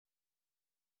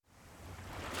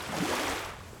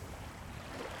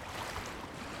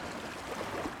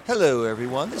Hello,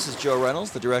 everyone. This is Joe Reynolds,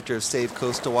 the director of Save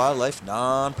Coastal Wildlife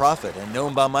nonprofit and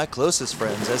known by my closest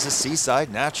friends as a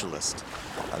seaside naturalist.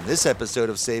 On this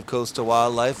episode of Save Coastal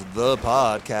Wildlife, the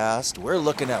podcast, we're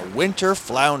looking at winter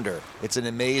flounder. It's an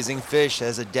amazing fish that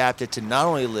has adapted to not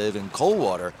only live in cold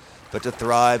water, but to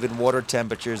thrive in water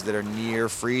temperatures that are near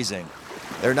freezing.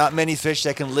 There are not many fish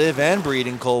that can live and breed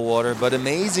in cold water, but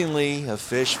amazingly, a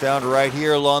fish found right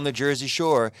here along the Jersey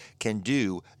Shore can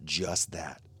do just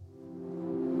that.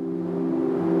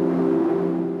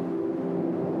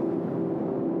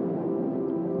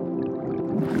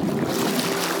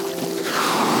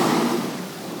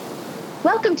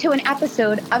 Welcome to an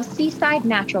episode of Seaside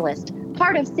Naturalist,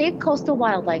 part of Save Coastal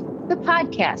Wildlife, the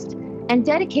podcast, and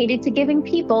dedicated to giving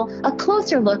people a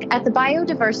closer look at the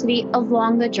biodiversity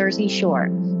along the Jersey Shore.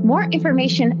 More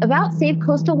information about Save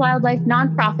Coastal Wildlife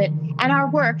nonprofit and our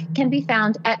work can be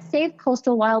found at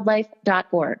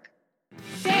savecoastalwildlife.org.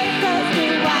 Save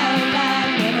coastal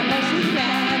wildlife, where the oceans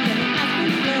rise and the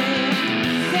ice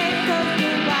flows. Save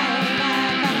coastal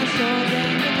wildlife on the shores and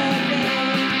in the bay.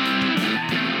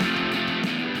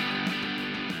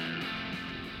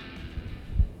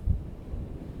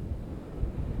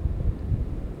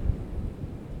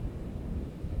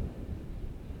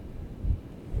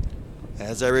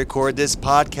 As I record this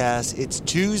podcast, it's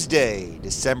Tuesday,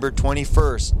 December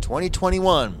 21st,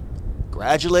 2021.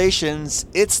 Congratulations,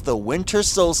 it's the winter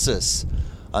solstice.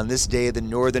 On this day, the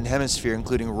Northern Hemisphere,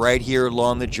 including right here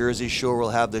along the Jersey Shore,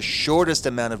 will have the shortest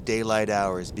amount of daylight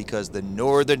hours because the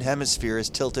Northern Hemisphere is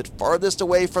tilted farthest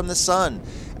away from the sun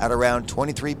at around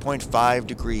 23.5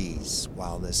 degrees,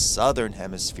 while the Southern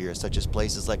Hemisphere, such as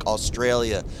places like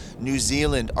Australia, New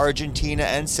Zealand, Argentina,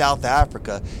 and South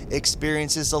Africa,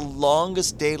 experiences the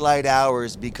longest daylight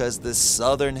hours because the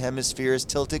Southern Hemisphere is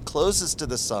tilted closest to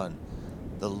the sun.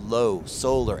 The low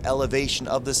solar elevation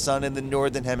of the sun in the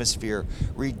Northern Hemisphere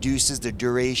reduces the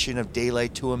duration of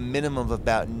daylight to a minimum of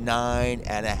about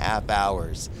 9.5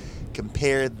 hours.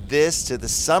 Compare this to the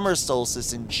summer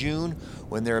solstice in June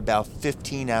when there are about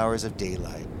 15 hours of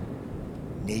daylight.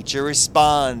 Nature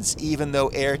responds. Even though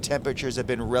air temperatures have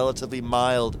been relatively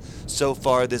mild so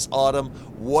far this autumn,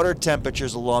 water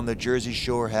temperatures along the Jersey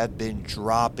Shore have been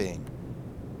dropping.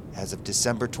 As of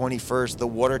December 21st, the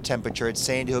water temperature at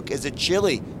Sandy Hook is a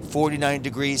chilly 49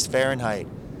 degrees Fahrenheit.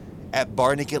 At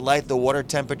Barnegat Light, the water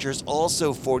temperature is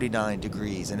also 49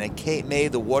 degrees, and at Cape May,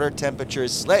 the water temperature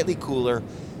is slightly cooler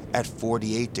at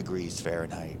 48 degrees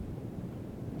Fahrenheit.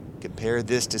 Compare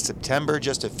this to September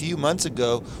just a few months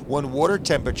ago when water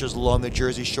temperatures along the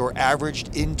Jersey Shore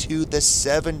averaged into the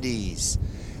 70s.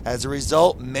 As a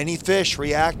result, many fish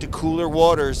react to cooler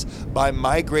waters by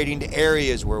migrating to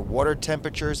areas where water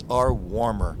temperatures are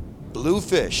warmer.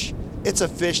 Bluefish. It's a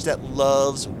fish that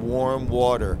loves warm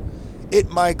water. It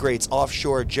migrates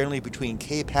offshore generally between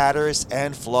Cape Hatteras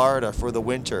and Florida for the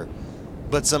winter.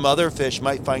 But some other fish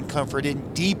might find comfort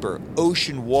in deeper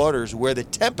ocean waters where the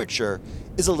temperature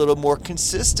is a little more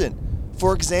consistent.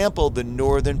 For example, the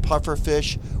northern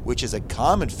pufferfish, which is a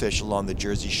common fish along the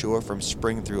Jersey Shore from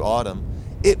spring through autumn,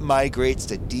 it migrates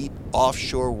to deep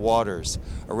offshore waters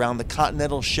around the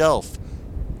continental shelf.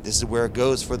 This is where it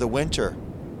goes for the winter.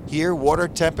 Here, water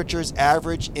temperatures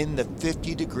average in the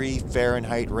 50-degree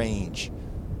Fahrenheit range.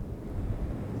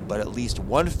 But at least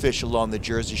one fish along the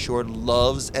Jersey Shore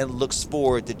loves and looks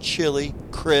forward to chilly,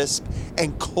 crisp,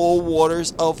 and cold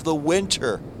waters of the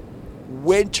winter.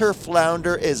 Winter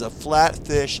flounder is a flat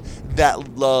fish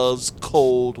that loves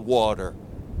cold water.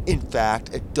 In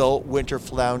fact, adult winter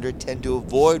flounder tend to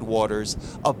avoid waters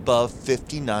above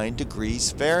 59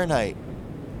 degrees Fahrenheit.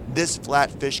 This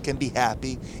flatfish can be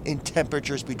happy in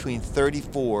temperatures between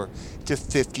 34 to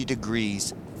 50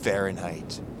 degrees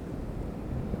Fahrenheit.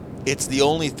 It's the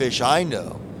only fish I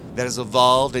know that has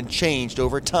evolved and changed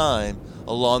over time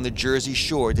along the Jersey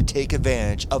Shore to take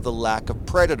advantage of the lack of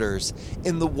predators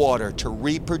in the water to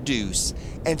reproduce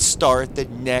and start the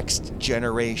next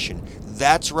generation.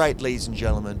 That's right, ladies and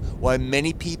gentlemen, why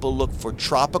many people look for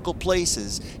tropical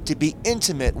places to be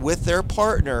intimate with their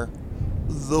partner.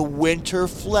 The winter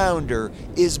flounder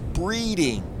is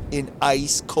breeding in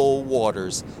ice-cold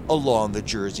waters along the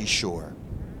Jersey Shore.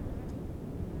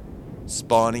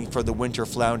 Spawning for the winter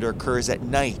flounder occurs at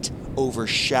night over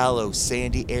shallow,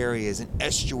 sandy areas in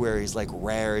estuaries like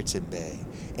Raritan Bay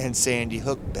and Sandy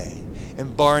Hook Bay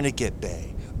and Barnegat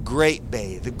Bay, Great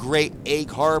Bay, the Great Egg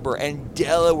Harbor, and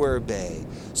Delaware Bay.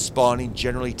 Spawning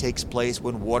generally takes place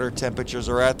when water temperatures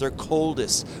are at their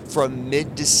coldest from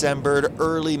mid-December to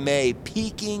early May,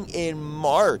 peaking in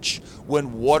March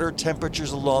when water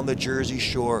temperatures along the Jersey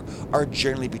Shore are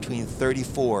generally between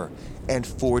 34 and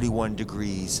 41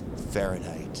 degrees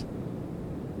Fahrenheit.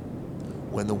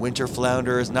 When the winter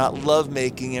flounder is not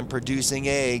lovemaking and producing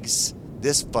eggs,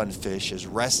 this fun fish is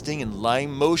resting and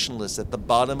lying motionless at the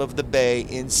bottom of the bay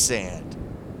in sand.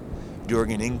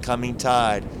 During an incoming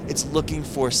tide, it's looking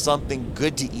for something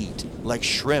good to eat, like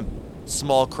shrimp,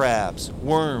 small crabs,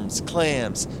 worms,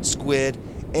 clams, squid,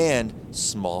 and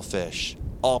small fish.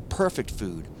 All perfect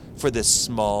food for this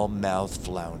small-mouthed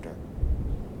flounder.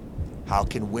 How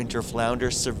can winter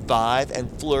flounders survive and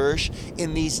flourish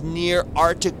in these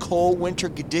near-Arctic cold winter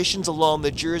conditions along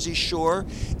the Jersey Shore?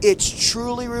 It's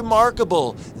truly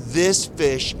remarkable. This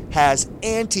fish has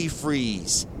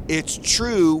antifreeze. It's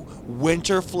true,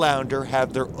 winter flounder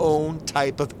have their own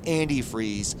type of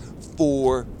antifreeze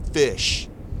for fish.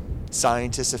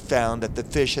 Scientists have found that the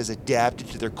fish has adapted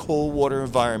to their cold water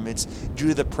environments due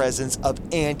to the presence of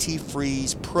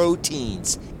antifreeze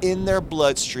proteins in their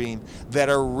bloodstream that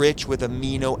are rich with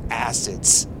amino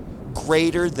acids,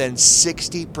 greater than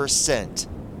 60%.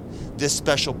 This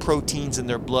special proteins in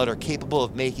their blood are capable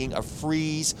of making a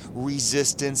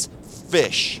freeze-resistant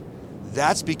fish.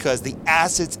 That's because the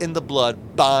acids in the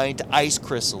blood bind to ice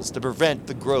crystals to prevent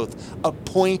the growth of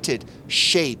pointed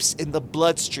shapes in the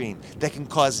bloodstream that can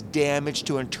cause damage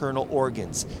to internal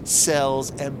organs,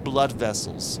 cells, and blood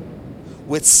vessels.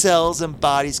 With cells and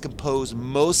bodies composed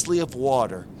mostly of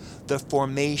water, the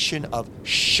formation of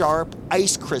sharp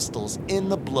ice crystals in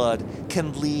the blood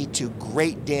can lead to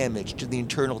great damage to the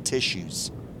internal tissues.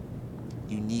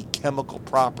 Unique chemical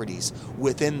properties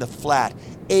within the flat,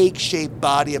 egg-shaped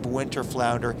body of a winter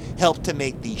flounder help to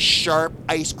make these sharp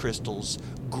ice crystals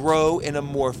grow in a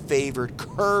more favored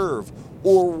curve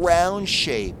or round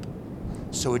shape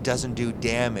so it doesn't do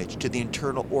damage to the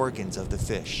internal organs of the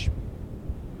fish.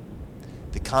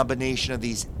 The combination of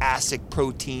these acid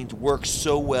proteins works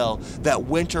so well that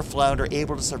winter flounder are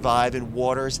able to survive in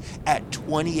waters at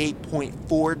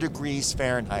 28.4 degrees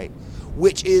Fahrenheit,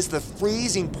 which is the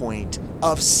freezing point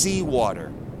of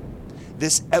seawater.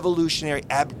 This evolutionary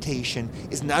adaptation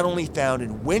is not only found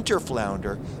in winter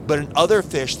flounder, but in other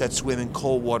fish that swim in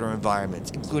cold water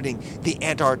environments, including the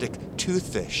Antarctic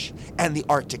toothfish and the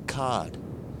Arctic cod.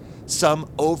 Some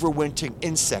overwintering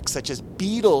insects, such as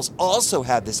beetles, also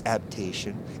have this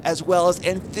adaptation, as well as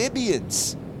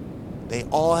amphibians. They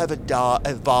all have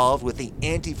evolved with the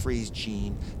antifreeze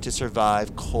gene to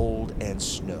survive cold and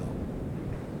snow.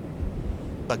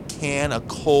 But can a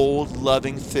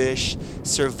cold-loving fish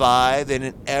survive in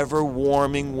an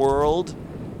ever-warming world?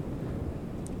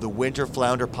 The winter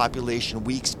flounder population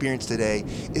we experience today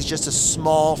is just a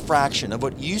small fraction of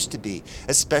what used to be,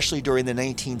 especially during the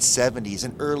 1970s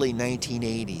and early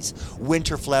 1980s.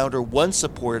 Winter flounder once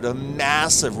supported a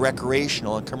massive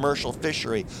recreational and commercial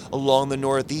fishery along the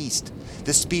Northeast.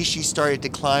 The species started to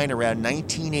decline around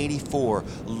 1984,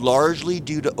 largely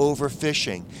due to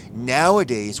overfishing.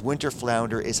 Nowadays, winter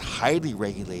flounder is highly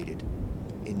regulated.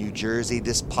 In New Jersey,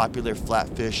 this popular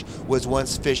flatfish was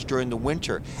once fished during the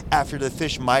winter after the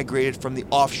fish migrated from the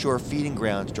offshore feeding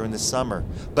grounds during the summer.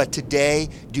 But today,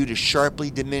 due to sharply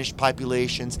diminished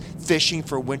populations, fishing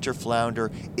for winter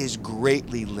flounder is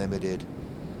greatly limited.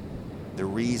 The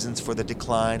reasons for the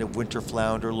decline of winter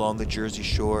flounder along the Jersey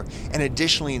Shore, and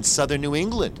additionally in southern New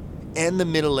England and the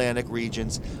Mid-Atlantic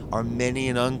regions, are many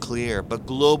and unclear, but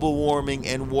global warming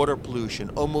and water pollution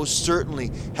almost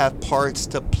certainly have parts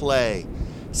to play.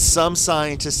 Some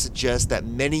scientists suggest that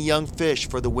many young fish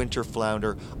for the winter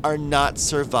flounder are not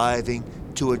surviving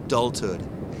to adulthood.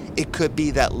 It could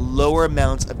be that lower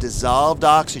amounts of dissolved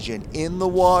oxygen in the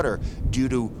water due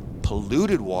to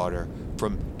polluted water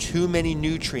from too many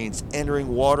nutrients entering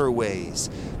waterways,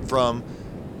 from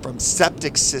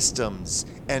septic systems,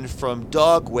 and from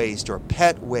dog waste or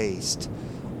pet waste.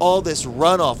 All this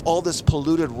runoff, all this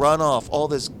polluted runoff, all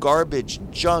this garbage,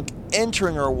 junk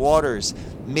entering our waters,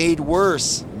 made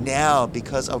worse now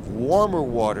because of warmer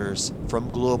waters from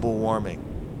global warming.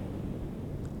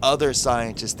 Other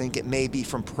scientists think it may be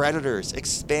from predators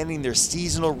expanding their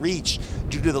seasonal reach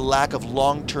due to the lack of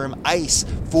long-term ice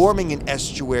forming in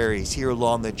estuaries here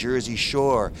along the Jersey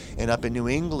Shore and up in New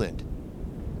England.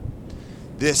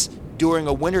 This during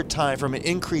a winter time from an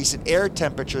increase in air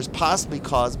temperatures possibly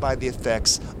caused by the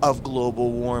effects of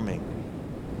global warming.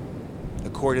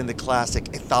 According to the classic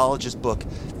ethologist book,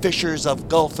 Fishers of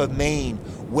Gulf of Maine,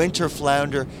 winter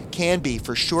flounder can be,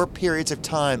 for short periods of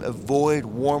time, avoid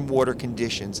warm water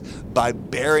conditions by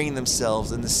burying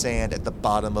themselves in the sand at the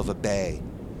bottom of a bay.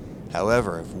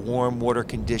 However, if warm water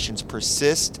conditions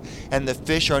persist and the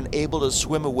fish are unable to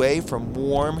swim away from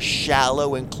warm,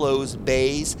 shallow, enclosed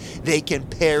bays, they can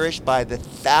perish by the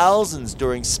thousands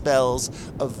during spells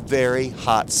of very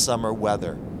hot summer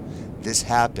weather. This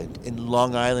happened in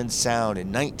Long Island Sound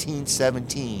in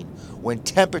 1917 when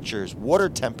water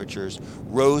temperatures,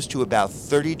 rose to about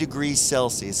 30 degrees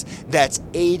Celsius, that's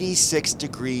 86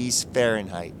 degrees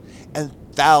Fahrenheit, and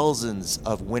thousands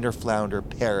of winter flounder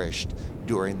perished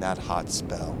during that hot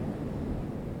spell.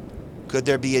 Could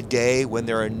there be a day when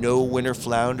there are no winter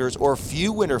flounders or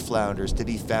few winter flounders to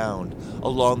be found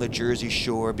along the Jersey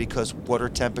Shore because water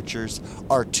temperatures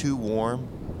are too warm?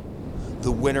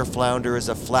 The winter flounder is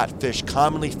a flatfish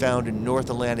commonly found in North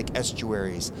Atlantic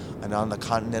estuaries and on the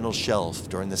continental shelf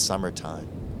during the summertime.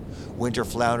 Winter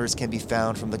flounders can be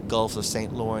found from the Gulf of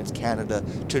St. Lawrence, Canada,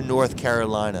 to North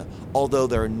Carolina, although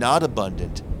they're not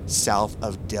abundant south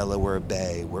of Delaware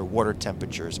Bay, where water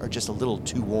temperatures are just a little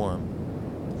too warm.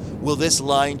 Will this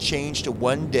line change to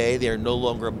one day they are no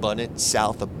longer abundant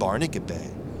south of Barnegat Bay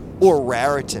or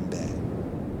Raritan Bay?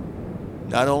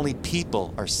 Not only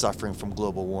people are suffering from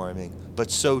global warming, but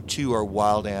so too are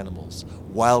wild animals,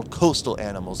 wild coastal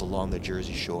animals along the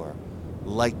Jersey Shore,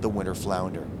 like the winter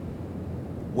flounder.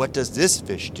 What does this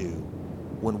fish do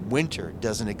when winter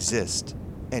doesn't exist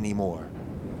anymore?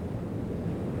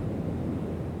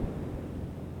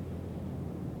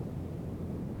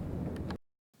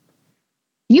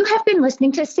 You have been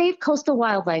listening to Save Coastal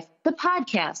Wildlife, the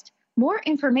podcast. More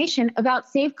information about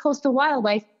Save Coastal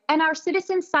Wildlife and our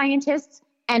citizen scientists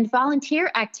and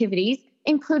volunteer activities,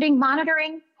 including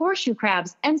monitoring horseshoe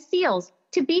crabs and seals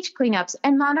to beach cleanups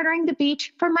and monitoring the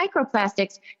beach for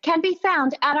microplastics, can be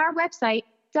found at our website,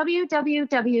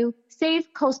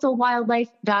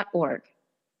 www.savecoastalwildlife.org.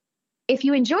 If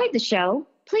you enjoyed the show,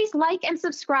 please like and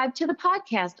subscribe to the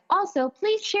podcast. Also,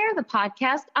 please share the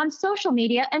podcast on social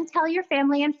media and tell your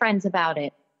family and friends about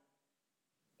it.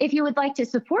 If you would like to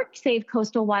support Save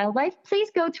Coastal Wildlife,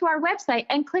 please go to our website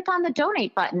and click on the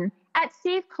donate button at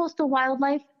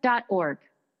savecoastalwildlife.org.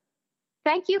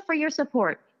 Thank you for your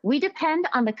support. We depend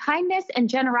on the kindness and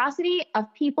generosity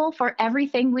of people for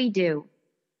everything we do.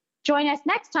 Join us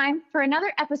next time for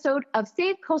another episode of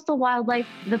Save Coastal Wildlife,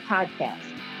 the podcast.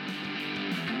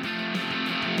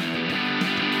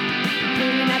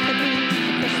 Cleaning at the beach,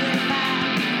 fish swim by.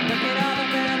 Look at all the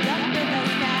birds up in the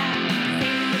sky.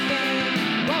 Sing the day,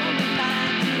 what will we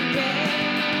find today?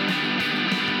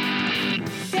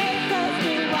 Save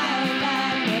coastal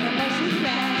wildlife, where the ocean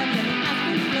crabs and the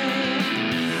Aspen play.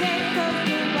 Save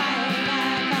coastal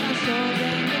wildlife on the shores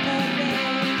and in the bay.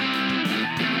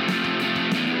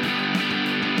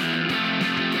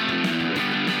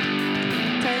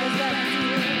 Turtles, ducks,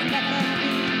 seals, let them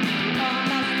be. All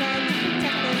my friends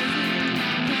protect the sea.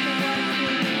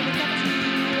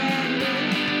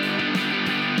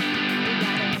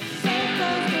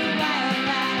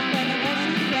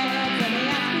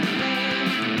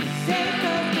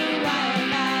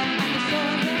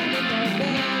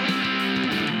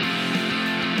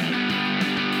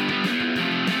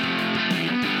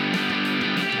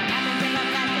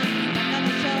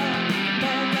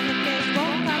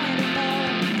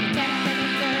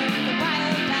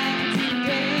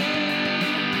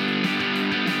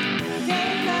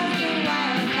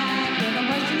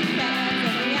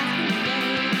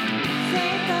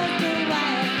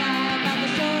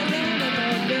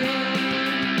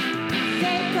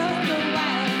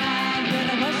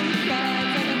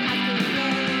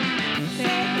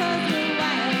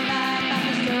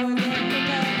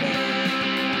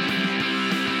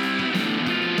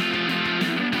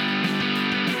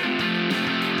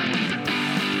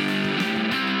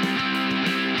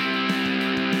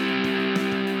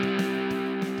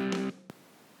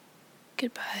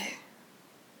 Goodbye.